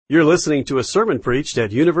You're listening to a sermon preached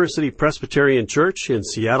at University Presbyterian Church in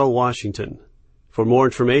Seattle, Washington. For more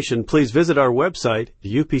information, please visit our website,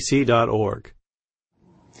 upc.org.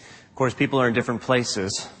 Of course, people are in different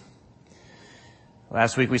places.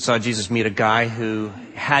 Last week we saw Jesus meet a guy who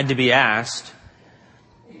had to be asked,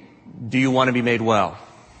 do you want to be made well?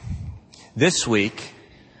 This week,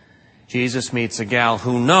 Jesus meets a gal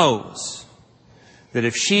who knows that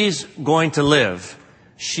if she's going to live,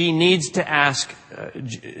 she needs to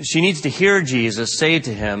hear Jesus say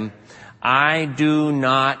to him, I do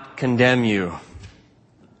not condemn you.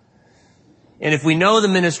 And if we know the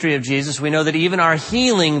ministry of Jesus, we know that even our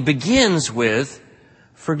healing begins with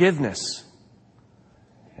forgiveness.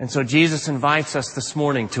 And so Jesus invites us this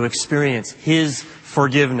morning to experience His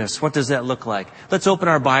forgiveness. What does that look like? Let's open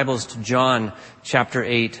our Bibles to John chapter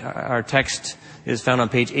 8. Our text is found on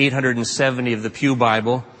page 870 of the Pew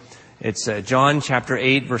Bible. It's John chapter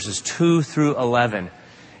 8, verses 2 through 11.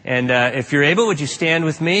 And if you're able, would you stand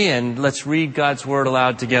with me and let's read God's Word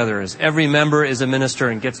aloud together, as every member is a minister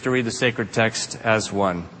and gets to read the sacred text as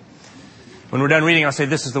one. When we're done reading, I'll say,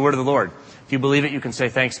 this is the Word of the Lord. If you believe it, you can say,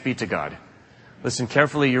 thanks be to God. Listen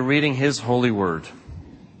carefully, you're reading His holy Word.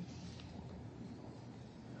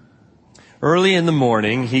 Early in the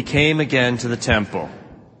morning, He came again to the temple.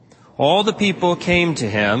 All the people came to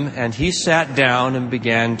Him, and He sat down and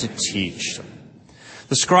began to teach.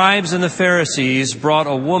 The scribes and the Pharisees brought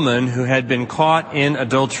a woman who had been caught in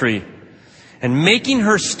adultery. And making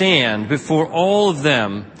her stand before all of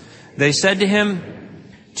them, they said to Him,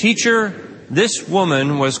 Teacher, this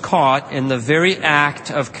woman was caught in the very act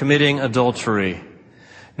of committing adultery.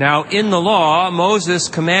 Now, in the law, Moses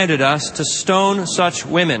commanded us to stone such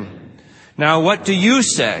women. Now, what do you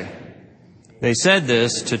say? They said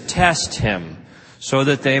this to test Him, so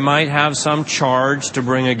that they might have some charge to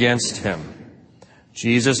bring against Him.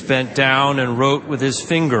 Jesus bent down and wrote with His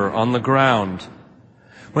finger on the ground.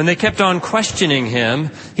 When they kept on questioning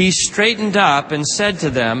Him, He straightened up and said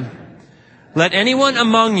to them, Let anyone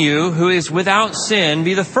among you who is without sin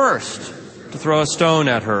be the first to throw a stone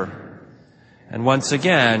at her. And once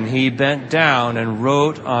again He bent down and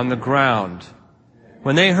wrote on the ground.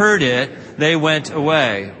 When they heard it, they went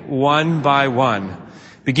away, one by one,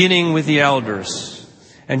 beginning with the elders.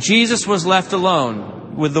 And Jesus was left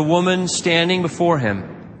alone with the woman standing before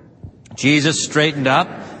Him. Jesus straightened up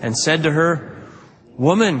and said to her,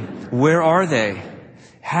 Woman, where are they?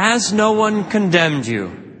 Has no one condemned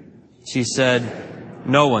you? She said,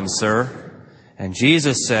 No one, sir. And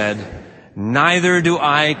Jesus said, Neither do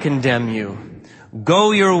I condemn you. Go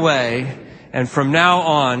your way, and from now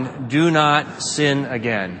on, do not sin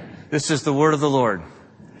again. This is the word of the Lord.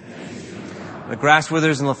 The grass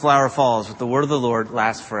withers and the flower falls, but the word of the Lord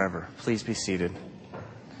lasts forever. Please be seated.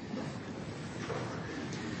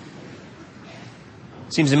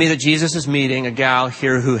 It seems to me that Jesus is meeting a gal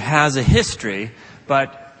here who has a history,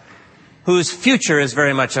 but whose future is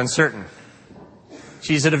very much uncertain.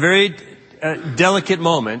 She's at a very delicate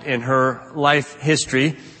moment in her life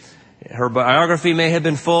history. Her biography may have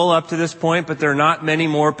been full up to this point, but there are not many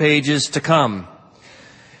more pages to come.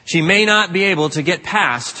 She may not be able to get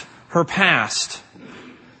past her past.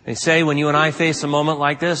 They say when you and I face a moment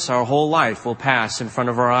like this, our whole life will pass in front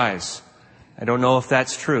of our eyes. I don't know if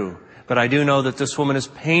that's true, but I do know that this woman is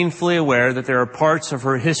painfully aware that there are parts of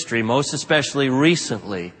her history, most especially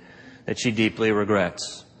recently, that she deeply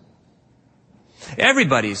regrets.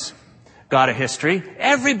 Everybody's got a history.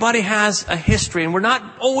 Everybody has a history, and we're not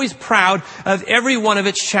always proud of every one of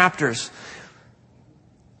its chapters.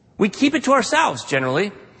 We keep it to ourselves,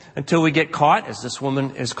 generally, until we get caught, as this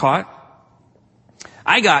woman is caught.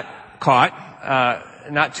 I got caught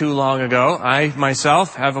not too long ago. I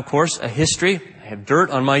myself have, of course, a history. I have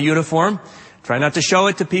dirt on my uniform. Try not to show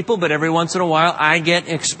it to people, but every once in a while I get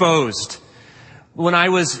exposed. When I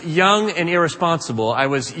was young and irresponsible,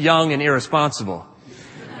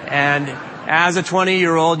 And as a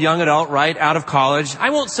 20-year-old young adult right out of college, I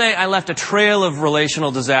won't say I left a trail of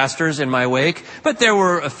relational disasters in my wake, but there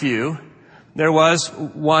were a few. There was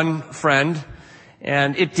one friend,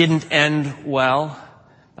 and it didn't end well.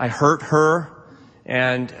 I hurt her,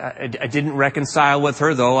 and I didn't reconcile with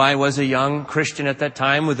her, though I was a young Christian at that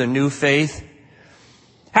time with a new faith.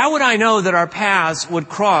 How would I know that our paths would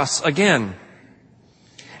cross again?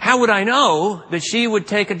 How would I know that she would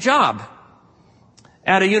take a job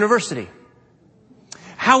at a university?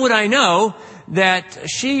 How would I know that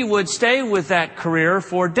she would stay with that career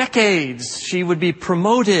for decades? She would be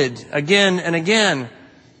promoted again and again.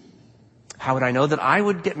 How would I know that I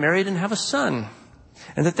would get married and have a son?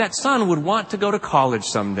 And that son would want to go to college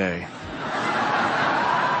someday?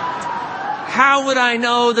 How would I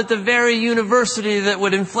know that the very university that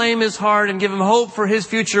would inflame his heart and give him hope for his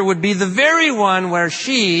future would be the very one where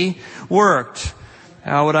she worked?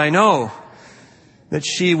 How would I know that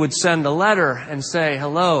she would send a letter and say,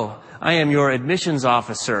 "Hello, I am your admissions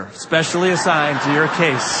officer, specially assigned to your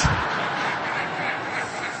case.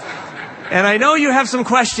 And I know you have some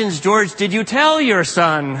questions, George. Did you tell your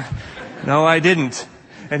son?" "No, I didn't."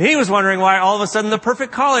 And he was wondering why all of a sudden the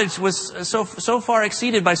perfect college was so far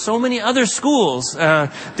exceeded by so many other schools.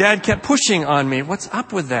 Dad kept pushing on me. What's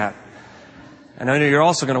up with that? And I know you're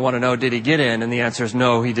also going to want to know, did he get in? And the answer is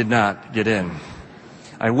no, he did not get in.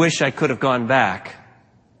 I wish I could have gone back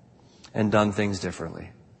and done things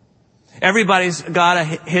differently. Everybody's got a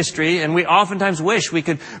history, and we oftentimes wish we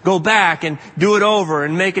could go back and do it over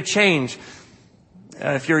and make a change.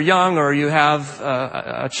 If you're young or you have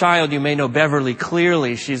a child, you may know Beverly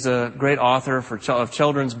Cleary. She's a great author of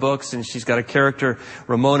children's books, and she's got a character,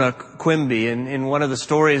 Ramona Quimby. And in one of the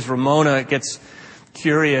stories, Ramona gets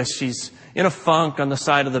curious. She's in a funk on the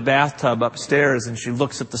side of the bathtub upstairs, and she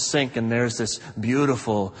looks at the sink, and there's this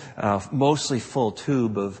beautiful, mostly full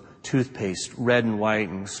tube of toothpaste, red and white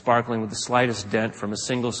and sparkling with the slightest dent from a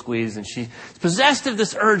single squeeze. And she's possessed of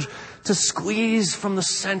this urge to squeeze from the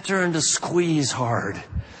center and to squeeze hard.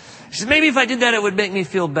 She says, maybe if I did that, it would make me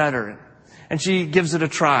feel better. And she gives it a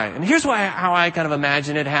try. And here's how I kind of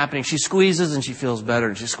imagine it happening. She squeezes and she feels better.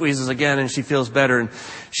 And she squeezes again and she feels better. And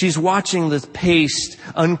she's watching the paste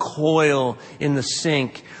uncoil in the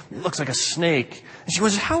sink. It looks like a snake. And she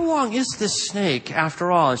wonders, how long is this snake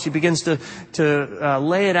after all? And she begins to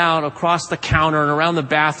lay it out across the counter and around the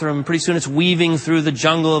bathroom. Pretty soon it's weaving through the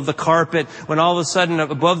jungle of the carpet, when all of a sudden,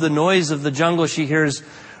 above the noise of the jungle, she hears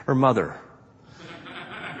her mother.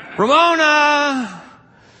 "Ramona!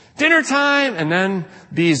 Dinner time!" And then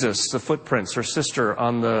Beezus, the footprints, her sister,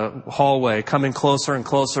 on the hallway, coming closer and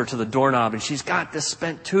closer to the doorknob. And she's got this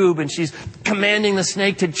spent tube, and she's commanding the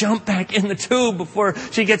snake to jump back in the tube before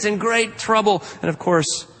she gets in great trouble. And of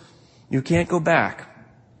course, you can't go back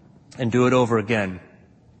and do it over again.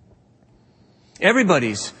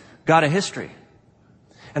 Everybody's got a history.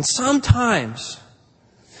 And sometimes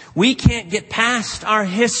we can't get past our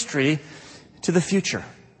history to the future.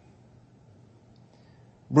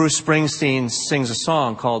 Bruce Springsteen sings a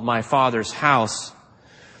song called "My Father's House."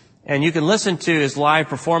 And you can listen to his live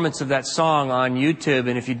performance of that song on YouTube.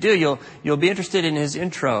 And if you do, you'll be interested in his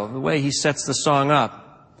intro, the way he sets the song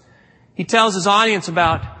up. He tells his audience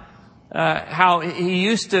about how he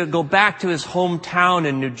used to go back to his hometown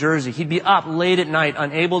in New Jersey. He'd be up late at night,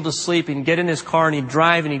 unable to sleep. He'd get in his car and he'd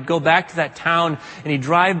drive, and he'd go back to that town, and he'd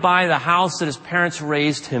drive by the house that his parents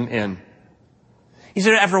raised him in. He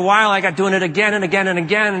said, after a while, I got doing it again and again and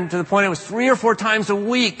again, and to the point it was 3 or 4 times a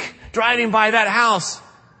week driving by that house.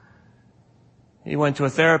 He went to a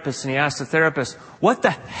therapist and he asked the therapist, "What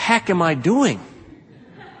the heck am I doing?"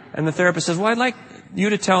 And the therapist says, "Well, I'd like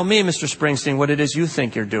you to tell me, Mr. Springsteen, what it is you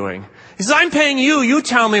think you're doing." He says, "I'm paying you. You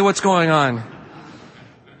tell me what's going on."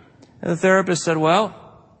 And the therapist said, "Well,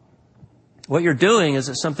 what you're doing is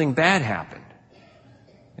that something bad happened,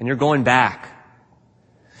 and you're going back.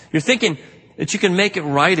 You're thinking that you can make it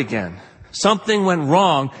right again. Something went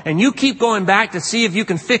wrong, and you keep going back to see if you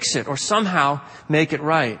can fix it or somehow make it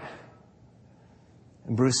right."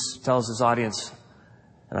 And Bruce tells his audience,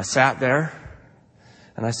 and I sat there,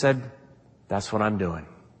 and I said, "That's what I'm doing."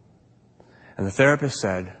 And the therapist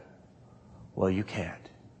said, "Well, you can't.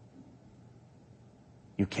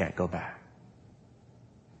 You can't go back."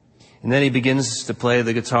 And then he begins to play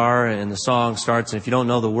the guitar, and the song starts. And if you don't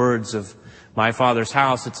know the words of "My Father's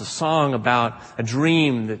House," it's a song about a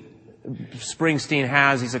dream that Springsteen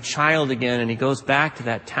has. He's a child again, and he goes back to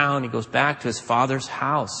that town. He goes back to his father's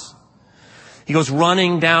house. He goes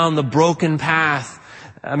running down the broken path,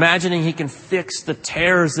 imagining he can fix the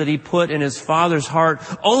tears that he put in his father's heart,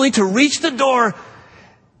 only to reach the door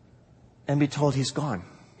and be told he's gone.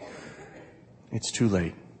 It's too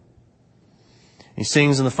late. He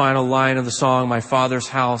sings in the final line of the song, "My Father's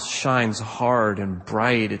house shines hard and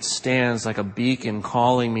bright. It stands like a beacon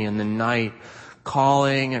calling me in the night,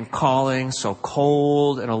 calling and calling, so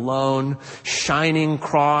cold and alone, shining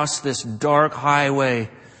across this dark highway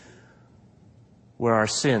where our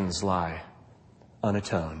sins lie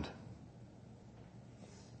unatoned."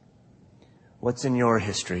 What's in your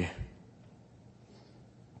history?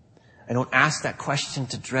 I don't ask that question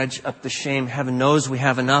to dredge up the shame. Heaven knows we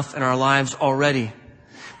have enough in our lives already.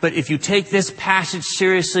 But if you take this passage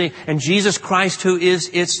seriously, and Jesus Christ, who is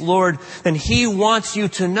its Lord, then He wants you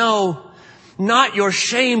to know not your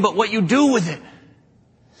shame, but what you do with it.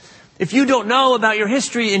 If you don't know about your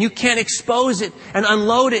history and you can't expose it and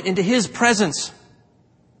unload it into His presence,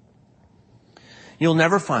 you'll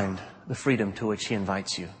never find the freedom to which He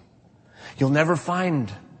invites you. You'll never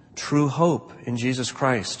find true hope in Jesus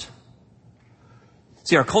Christ.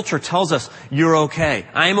 See, our culture tells us, you're okay.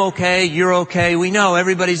 I'm okay, you're okay. We know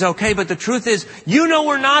everybody's okay, but the truth is, you know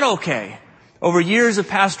we're not okay. Over years of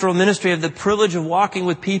pastoral ministry, I have the privilege of walking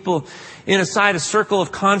with people inside a circle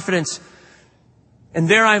of confidence. And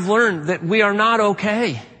there I've learned that we are not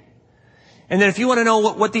okay. And that if you want to know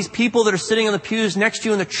what these people that are sitting on the pews next to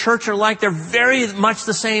you in the church are like, they're very much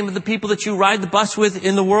the same as the people that you ride the bus with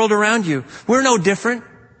in the world around you. We're no different.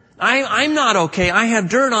 I'm not okay. I have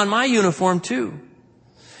dirt on my uniform too.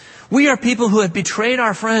 We are people who have betrayed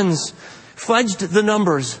our friends, fudged the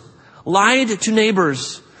numbers, lied to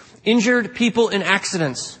neighbors, injured people in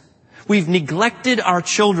accidents. We've neglected our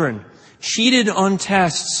children, cheated on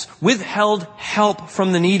tests, withheld help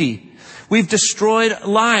from the needy. We've destroyed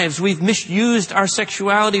lives. We've misused our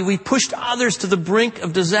sexuality. We've pushed others to the brink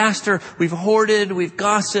of disaster. We've hoarded. We've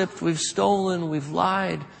gossiped. We've stolen. We've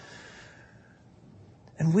lied.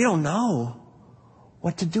 And we don't know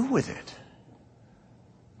what to do with it,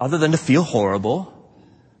 other than to feel horrible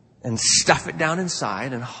and stuff it down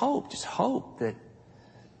inside and just hope that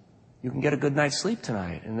you can get a good night's sleep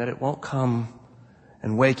tonight and that it won't come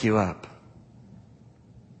and wake you up.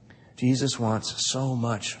 Jesus wants so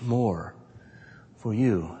much more for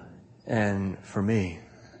you and for me.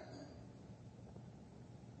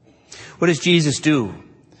 What does Jesus do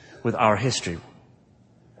with our history?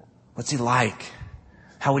 What's He like?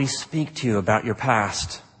 How would He speak to you about your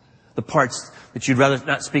past? The parts that you'd rather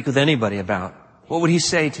not speak with anybody about. What would He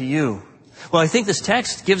say to you? Well, I think this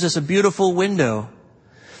text gives us a beautiful window.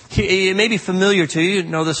 It may be familiar to you. You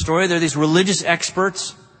know the story. There are these religious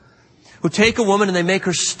experts who take a woman and they make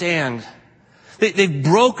her stand. They've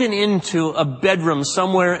broken into a bedroom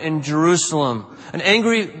somewhere in Jerusalem. An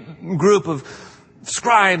angry group of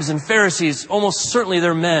scribes and Pharisees, almost certainly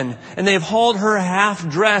they're men, and they have hauled her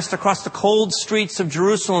half-dressed across the cold streets of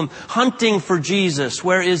Jerusalem, hunting for Jesus.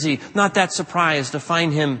 Where is He? Not that surprised to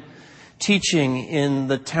find Him teaching in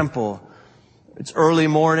the temple. It's early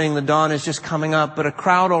morning, the dawn is just coming up, but a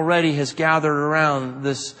crowd already has gathered around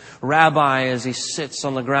this rabbi as he sits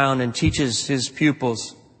on the ground and teaches his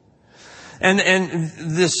pupils. And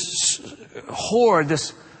this horde,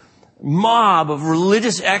 this mob of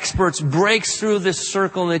religious experts breaks through this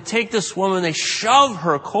circle, and they take this woman, they shove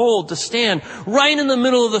her cold to stand right in the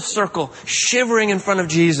middle of the circle, shivering in front of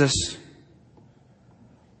Jesus.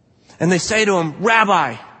 And they say to Him,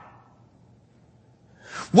 Rabbi,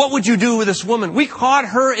 what would you do with this woman? We caught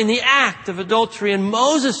her in the act of adultery, and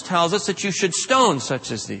Moses tells us that you should stone such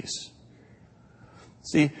as these.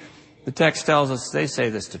 See, the text tells us they say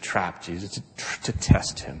this to trap Jesus, to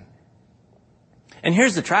test Him. And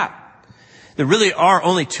here's the trap. There really are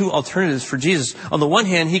only two alternatives for Jesus. On the one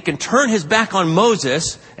hand, He can turn His back on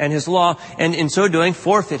Moses and His law, and in so doing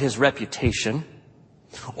forfeit His reputation.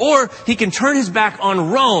 Or He can turn His back on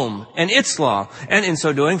Rome and its law, and in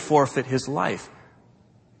so doing forfeit His life.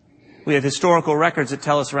 We have historical records that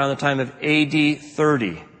tell us around the time of AD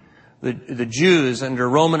 30, the Jews under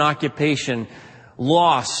Roman occupation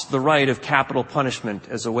lost the right of capital punishment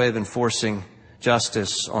as a way of enforcing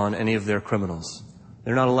justice on any of their criminals.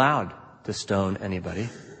 They're not allowed to stone anybody.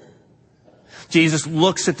 Jesus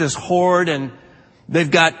looks at this horde, and they've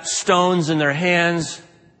got stones in their hands,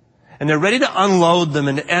 and they're ready to unload them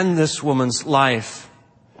and end this woman's life.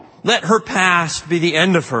 Let her past be the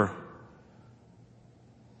end of her.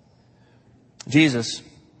 Jesus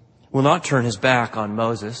will not turn His back on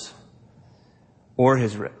Moses, or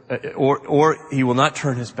He will not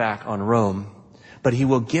turn His back on Rome, but He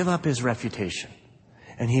will give up His reputation,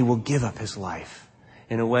 and He will give up His life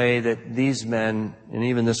in a way that these men and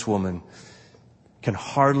even this woman can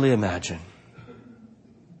hardly imagine.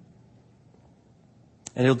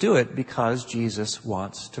 And He'll do it because Jesus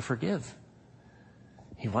wants to forgive.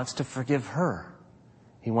 He wants to forgive her.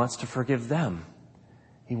 He wants to forgive them.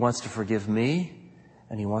 He wants to forgive me,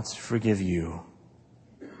 and He wants to forgive you.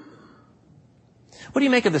 What do you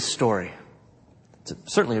make of this story? It's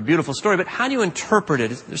certainly a beautiful story, but how do you interpret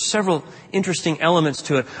it? There's several interesting elements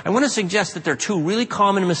to it. I want to suggest that there are two really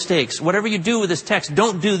common mistakes. Whatever you do with this text,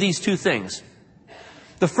 don't do these two things.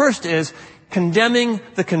 The first is condemning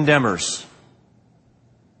the condemners.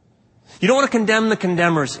 You don't want to condemn the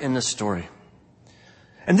condemners in this story.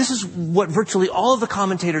 And this is what virtually all of the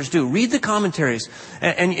commentators do. Read the commentaries,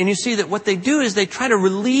 and you see that what they do is they try to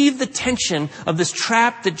relieve the tension of this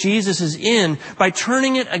trap that Jesus is in by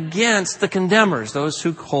turning it against the condemners, those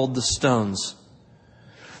who hold the stones.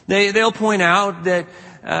 They'll point out that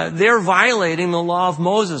they're violating the law of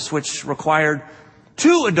Moses, which required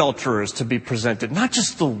two adulterers to be presented, not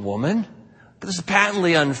just the woman. This is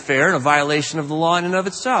patently unfair and a violation of the law in and of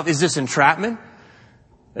itself. Is this entrapment?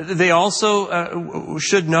 They also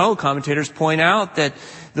should know, commentators point out, that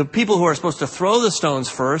the people who are supposed to throw the stones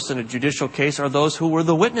first in a judicial case are those who were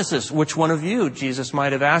the witnesses. Which one of you, Jesus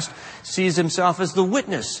might have asked, sees himself as the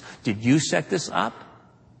witness? Did you set this up?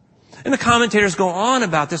 And the commentators go on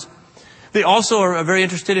about this. They also are very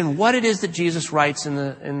interested in what it is that Jesus writes in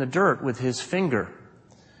the dirt with his finger.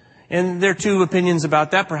 And there are two opinions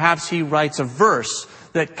about that. Perhaps he writes a verse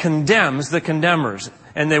that condemns the condemners.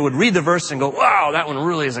 And they would read the verse and go, wow, that one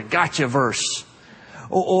really is a gotcha verse.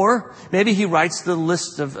 Or maybe he writes the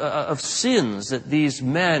list of sins that these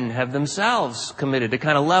men have themselves committed to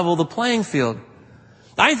kind of level the playing field.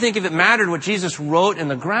 I think if it mattered what Jesus wrote in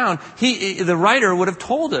the ground, the writer would have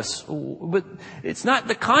told us. But it's not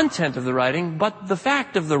the content of the writing, but the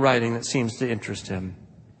fact of the writing that seems to interest him.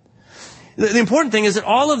 The important thing is that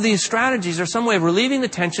all of these strategies are some way of relieving the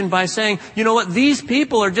tension by saying, you know what, these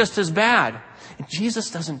people are just as bad. And Jesus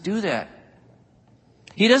doesn't do that.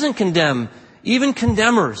 He doesn't condemn even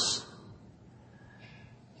condemners.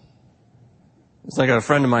 It's like a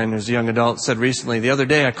friend of mine who's a young adult said recently, the other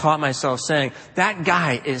day I caught myself saying, that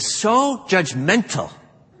guy is so judgmental.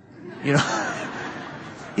 You know?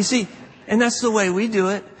 You see, and that's the way we do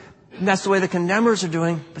it. And that's the way the condemners are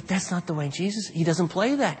doing. But that's not the way Jesus, he doesn't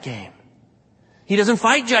play that game. He doesn't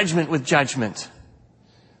fight judgment with judgment.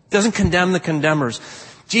 Doesn't condemn the condemners.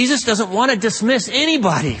 Jesus doesn't want to dismiss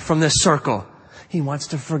anybody from this circle. He wants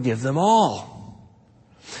to forgive them all.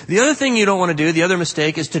 The other thing you don't want to do, the other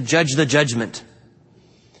mistake, is to judge the judgment.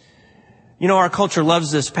 You know, our culture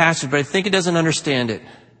loves this passage, but I think it doesn't understand it.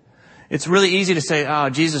 It's really easy to say, oh,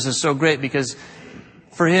 Jesus is so great because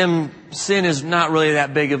for him, sin is not really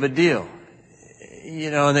that big of a deal.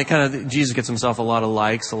 You know, and Jesus gets himself a lot of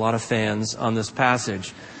likes, a lot of fans on this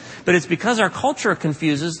passage. But it's because our culture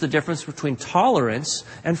confuses the difference between tolerance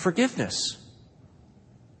and forgiveness.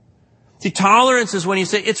 See, tolerance is when you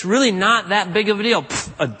say, it's really not that big of a deal.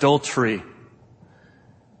 Adultery.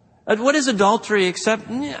 What is adultery except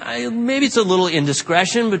maybe it's a little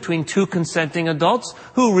indiscretion between two consenting adults.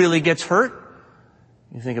 Who really gets hurt?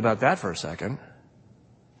 You think about that for a second.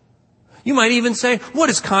 You might even say,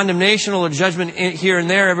 what is condemnation or judgment here and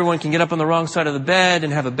there? Everyone can get up on the wrong side of the bed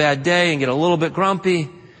and have a bad day and get a little bit grumpy.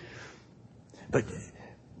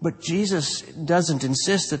 But Jesus doesn't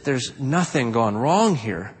insist that there's nothing gone wrong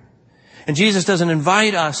here. And Jesus doesn't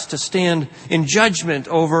invite us to stand in judgment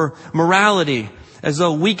over morality as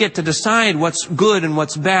though we get to decide what's good and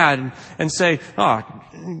what's bad and say,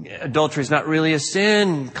 adultery is not really a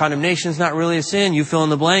sin, condemnation is not really a sin, you fill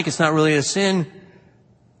in the blank, it's not really a sin.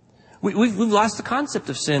 We've lost the concept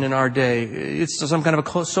of sin in our day. It's some kind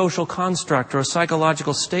of a social construct or a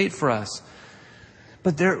psychological state for us.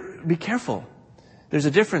 But be careful. There's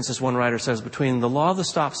a difference, as one writer says, between the law of the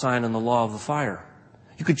stop sign and the law of the fire.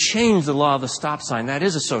 You could change the law of the stop sign. That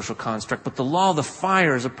is a social construct. But the law of the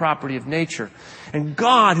fire is a property of nature. And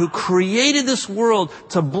God, who created this world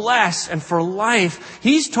to bless and for life,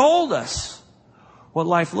 He's told us what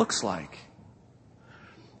life looks like.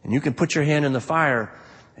 And you can put your hand in the fire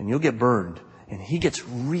and you'll get burned. And He gets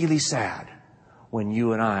really sad when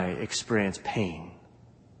you and I experience pain.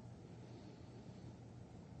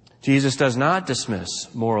 Jesus does not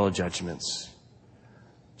dismiss moral judgments.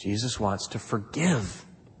 Jesus wants to forgive.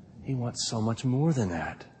 He wants so much more than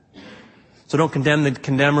that. So don't condemn the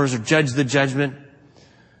condemners or judge the judgment,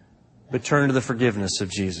 but turn to the forgiveness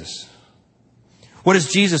of Jesus. What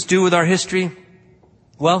does Jesus do with our history?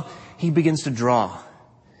 Well, He begins to draw.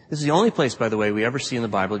 This is the only place, by the way, we ever see in the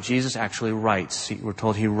Bible Jesus actually writes. We're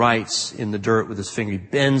told He writes in the dirt with His finger. He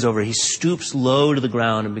bends over. He stoops low to the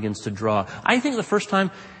ground and begins to draw. I think the first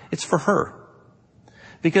time it's for her.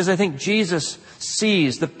 Because I think Jesus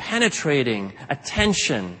sees the penetrating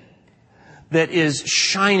attention that is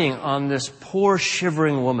shining on this poor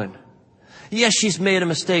shivering woman. Yes, she's made a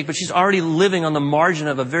mistake, but she's already living on the margin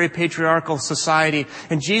of a very patriarchal society.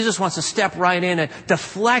 And Jesus wants to step right in and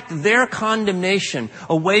deflect their condemnation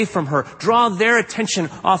away from her, draw their attention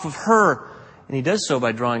off of her. And He does so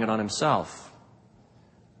by drawing it on Himself.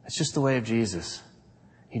 That's just the way of Jesus.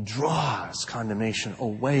 He draws condemnation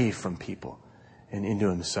away from people and into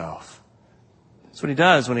Himself. That's what He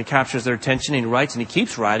does when He captures their attention. He writes and He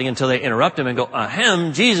keeps writing until they interrupt Him and go,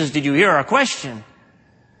 ahem, Jesus, did you hear our question?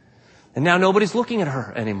 And now nobody's looking at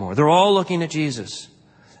her anymore. They're all looking at Jesus.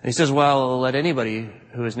 And He says, well, let anybody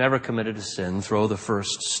who has never committed a sin throw the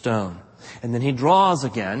first stone. And then He draws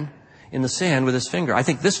again in the sand with His finger. I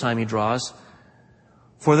think this time He draws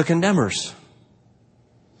for the condemners.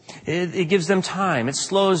 It gives them time. It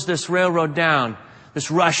slows this railroad down,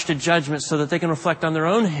 this rush to judgment, so that they can reflect on their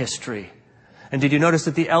own history. And did you notice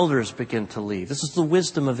that the elders begin to leave? This is the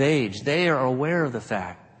wisdom of age. They are aware of the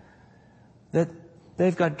fact that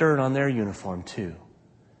they've got dirt on their uniform too.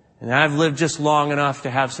 And I've lived just long enough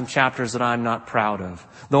to have some chapters that I'm not proud of.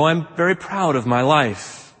 Though I'm very proud of my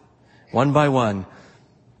life. One by one,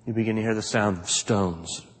 you begin to hear the sound of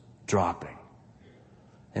stones dropping.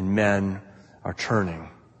 And men are turning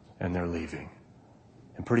and they're leaving.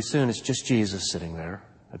 And pretty soon it's just Jesus sitting there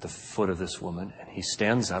at the foot of this woman. And he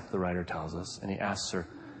stands up, the writer tells us, and he asks her,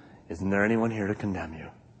 "Isn't there anyone here to condemn you?"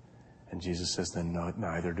 And Jesus says, "Then no,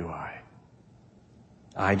 neither do I.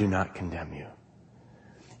 I do not condemn you."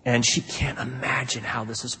 And she can't imagine how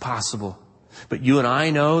this is possible. But you and I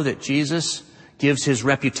know that Jesus gives his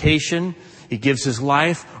reputation, he gives his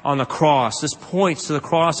life on the cross. This points to the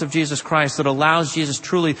cross of Jesus Christ that allows Jesus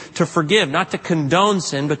truly to forgive, not to condone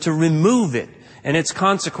sin, but to remove it and its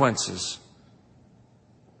consequences.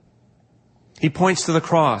 He points to the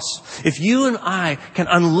cross. If you and I can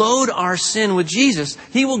unload our sin with Jesus,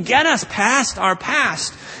 he will get us past our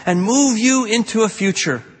past and move you into a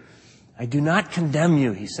future. I do not condemn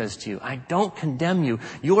you, he says to you. I don't condemn you.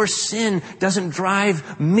 Your sin doesn't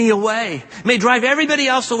drive me away. It may drive everybody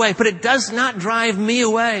else away, but it does not drive me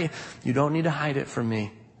away. You don't need to hide it from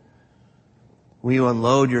me. Will you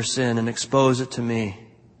unload your sin and expose it to me?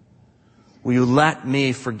 Will you let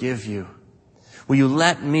me forgive you? Will you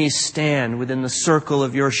let me stand within the circle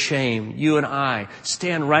of your shame? You and I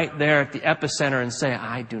stand right there at the epicenter and say,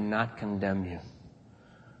 I do not condemn you.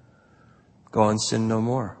 Go and sin no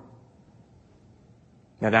more.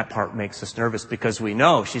 Now that part makes us nervous because we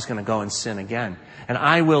know she's going to go and sin again. And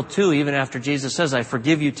I will too, even after Jesus says, I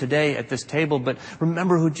forgive you today at this table. But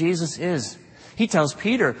remember who Jesus is. He tells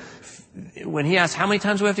Peter, when he asks how many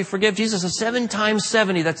times do we have to forgive, Jesus says 7 times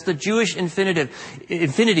 70. That's the Jewish infinity.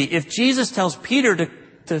 If Jesus tells Peter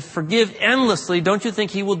to forgive endlessly, don't you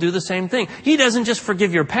think he will do the same thing? He doesn't just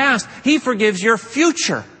forgive your past, he forgives your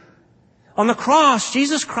future. On the cross,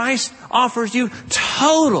 Jesus Christ offers you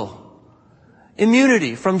total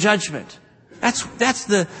immunity from judgment. That's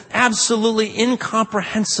the absolutely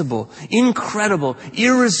incomprehensible, incredible,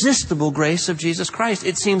 irresistible grace of Jesus Christ.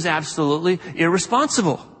 It seems absolutely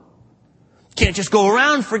irresponsible. Can't just go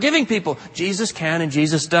around forgiving people. Jesus can and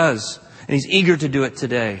Jesus does. And he's eager to do it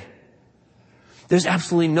today. There's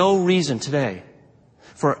absolutely no reason today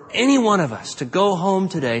for any one of us to go home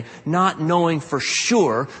today not knowing for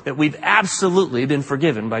sure that we've absolutely been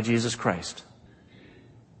forgiven by Jesus Christ.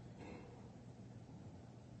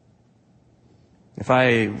 If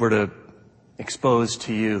I were to expose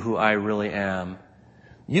to you who I really am,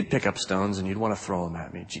 you'd pick up stones and you'd want to throw them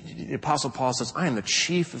at me. The Apostle Paul says, I am the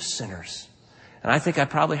chief of sinners. And I think I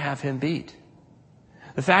probably have him beat.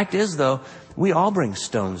 The fact is, though, we all bring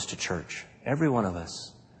stones to church. Every one of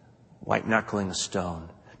us. White-knuckling a stone.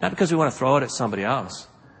 Not because we want to throw it at somebody else,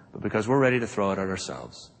 but because we're ready to throw it at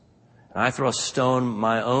ourselves. And I throw a stone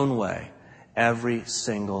my own way every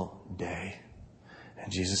single day.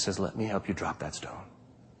 And Jesus says, let me help you drop that stone.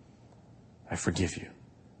 I forgive you.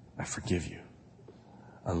 I forgive you.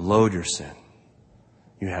 Unload your sin.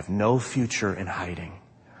 You have no future in hiding.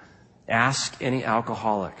 Ask any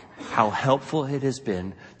alcoholic how helpful it has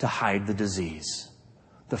been to hide the disease.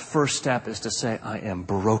 The first step is to say, I am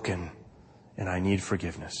broken and I need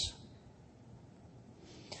forgiveness.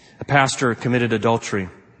 A pastor committed adultery. It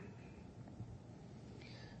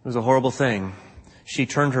was a horrible thing. She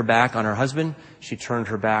turned her back on her husband. She turned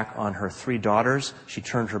her back on her 3 daughters. She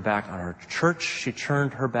turned her back on her church. She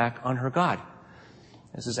turned her back on her God.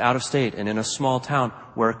 This is out of state and in a small town.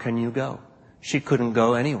 Where can you go? She couldn't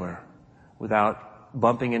go anywhere without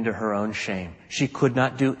bumping into her own shame. She could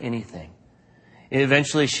not do anything.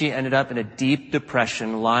 Eventually, she ended up in a deep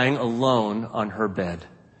depression, lying alone on her bed.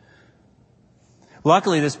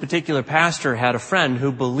 Luckily, this particular pastor had a friend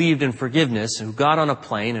who believed in forgiveness, who got on a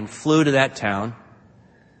plane and flew to that town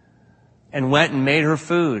and went and made her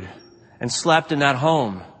food and slept in that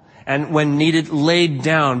home. And when needed, laid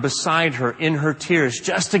down beside her in her tears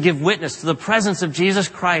just to give witness to the presence of Jesus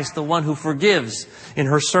Christ, the one who forgives in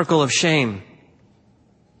her circle of shame.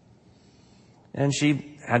 And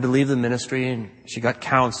she had to leave the ministry and she got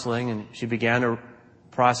counseling and she began a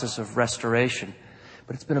process of restoration.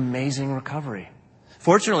 But it's been amazing recovery.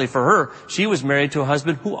 Fortunately for her, she was married to a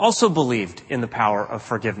husband who also believed in the power of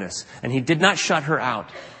forgiveness. And he did not shut her out.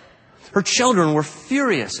 Her children were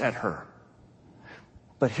furious at her.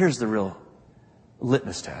 But here's the real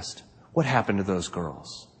litmus test. What happened to those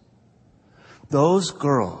girls? Those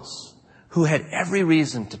girls who had every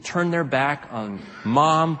reason to turn their back on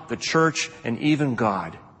mom, the church, and even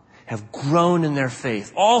God have grown in their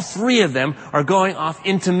faith. All 3 of them are going off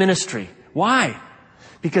into ministry. Why?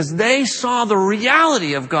 because they saw the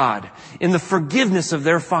reality of God in the forgiveness of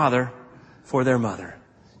their father for their mother.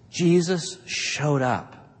 Jesus showed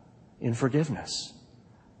up in forgiveness.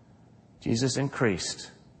 Jesus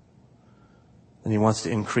increased, and he wants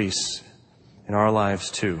to increase in our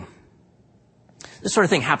lives too. This sort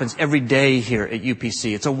of thing happens every day here at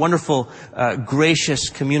UPC. It's a wonderful, gracious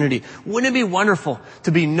community. Wouldn't it be wonderful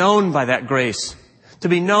to be known by that grace? To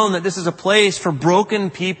be known that this is a place for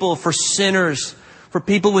broken people, for sinners, for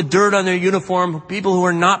people with dirt on their uniform, people who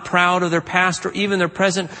are not proud of their past or even their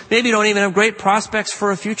present, maybe don't even have great prospects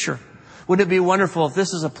for a future. Wouldn't it be wonderful if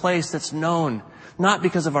this is a place that's known, not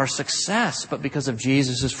because of our success, but because of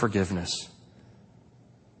Jesus' forgiveness?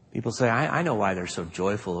 People say, I know why they're so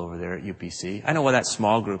joyful over there at UPC. I know why that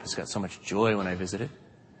small group has got so much joy when I visit it.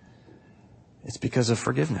 It's because of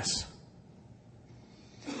forgiveness.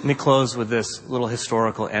 Let me close with this little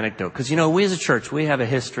historical anecdote. Because, we as a church, we have a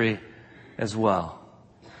history as well.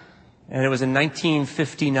 And it was in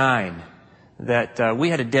 1959 that we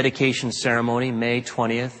had a dedication ceremony, May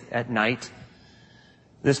 20th at night.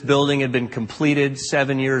 This building had been completed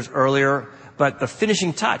 7 years earlier, but the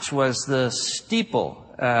finishing touch was the steeple.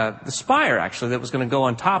 The spire, actually, that was going to go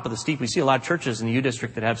on top of the steeple. We see a lot of churches in the U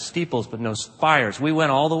District that have steeples but no spires. We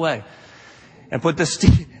went all the way and put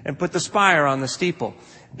the spire on the steeple.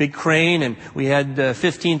 Big crane, and we had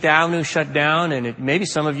 15th Avenue shut down, and maybe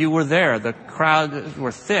some of you were there. The crowd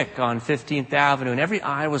were thick on 15th Avenue, and every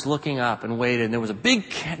eye was looking up and waited. And there was a big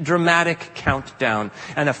dramatic countdown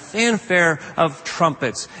and a fanfare of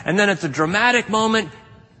trumpets. And then at the dramatic moment,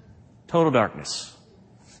 total darkness.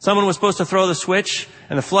 Someone was supposed to throw the switch,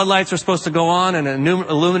 and the floodlights were supposed to go on and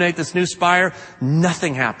illuminate this new spire.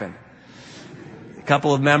 Nothing happened. A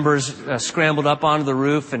couple of members scrambled up onto the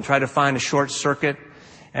roof and tried to find a short circuit.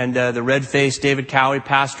 And the red-faced David Cowie,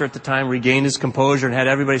 pastor at the time, regained his composure and had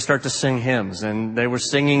everybody start to sing hymns. And they were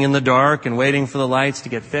singing in the dark and waiting for the lights to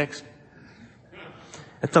get fixed.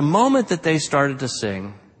 At the moment that they started to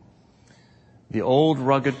sing, the old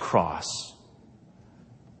rugged cross,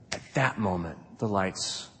 at that moment, the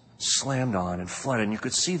lights slammed on and flooded. And you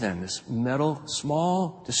could see then this metal,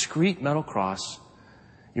 small, discreet metal cross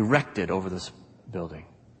erected over this building.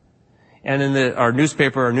 And in our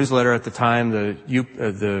newsletter at the time, the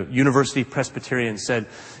University Presbyterian said, it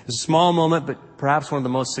was a small moment, but perhaps one of the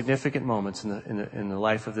most significant moments in the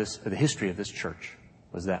life of the history of this church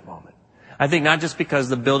was that moment. I think not just because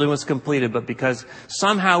the building was completed, but because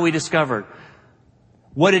somehow we discovered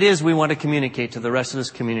what it is we want to communicate to the rest of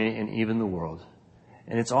this community and even the world.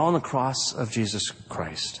 And it's all on the cross of Jesus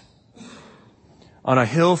Christ. On a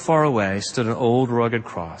hill far away stood an old rugged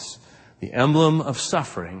cross, the emblem of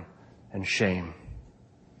suffering and shame.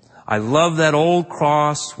 I love that old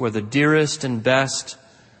cross where the dearest and best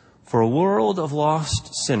for a world of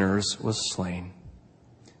lost sinners was slain.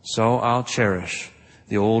 So I'll cherish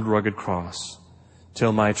the old rugged cross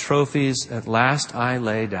till my trophies at last I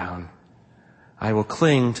lay down. I will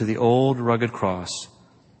cling to the old rugged cross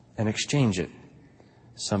and exchange it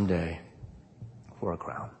someday for a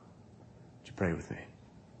crown. Would you pray with me?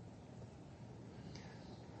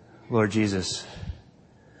 Lord Jesus,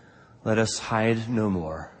 let us hide no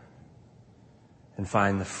more and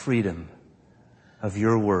find the freedom of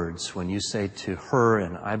your words when you say to her,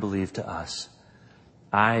 and I believe to us,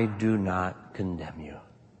 I do not condemn you.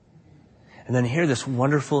 And then hear this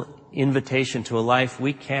wonderful invitation to a life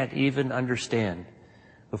we can't even understand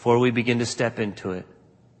before we begin to step into it.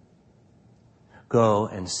 Go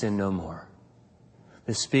and sin no more.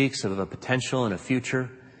 This speaks of a potential and a future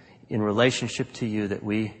in relationship to you that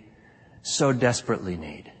we so desperately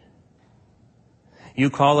need. You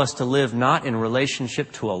call us to live not in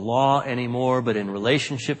relationship to a law anymore, but in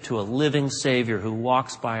relationship to a living Savior who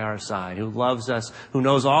walks by our side, who loves us, who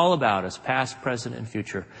knows all about us, past, present, and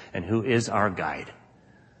future, and who is our guide.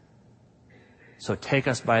 So take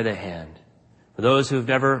us by the hand. For those who have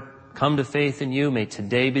never come to faith in you, may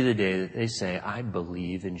today be the day that they say, I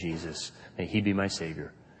believe in Jesus. May he be my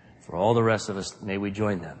Savior. For all the rest of us, may we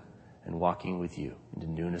join them in walking with you into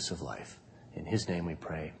newness of life. In his name we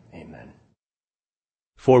pray. Amen.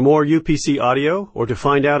 For more UPC audio or to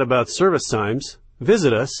find out about service times,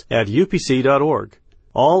 visit us at upc.org.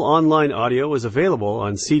 All online audio is available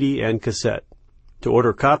on CD and cassette. To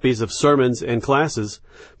order copies of sermons and classes,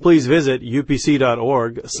 please visit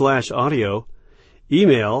upc.org/audio,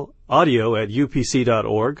 email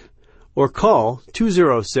audio@upc.org, or call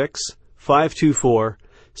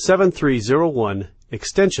 206-524-7301,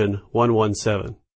 extension 117.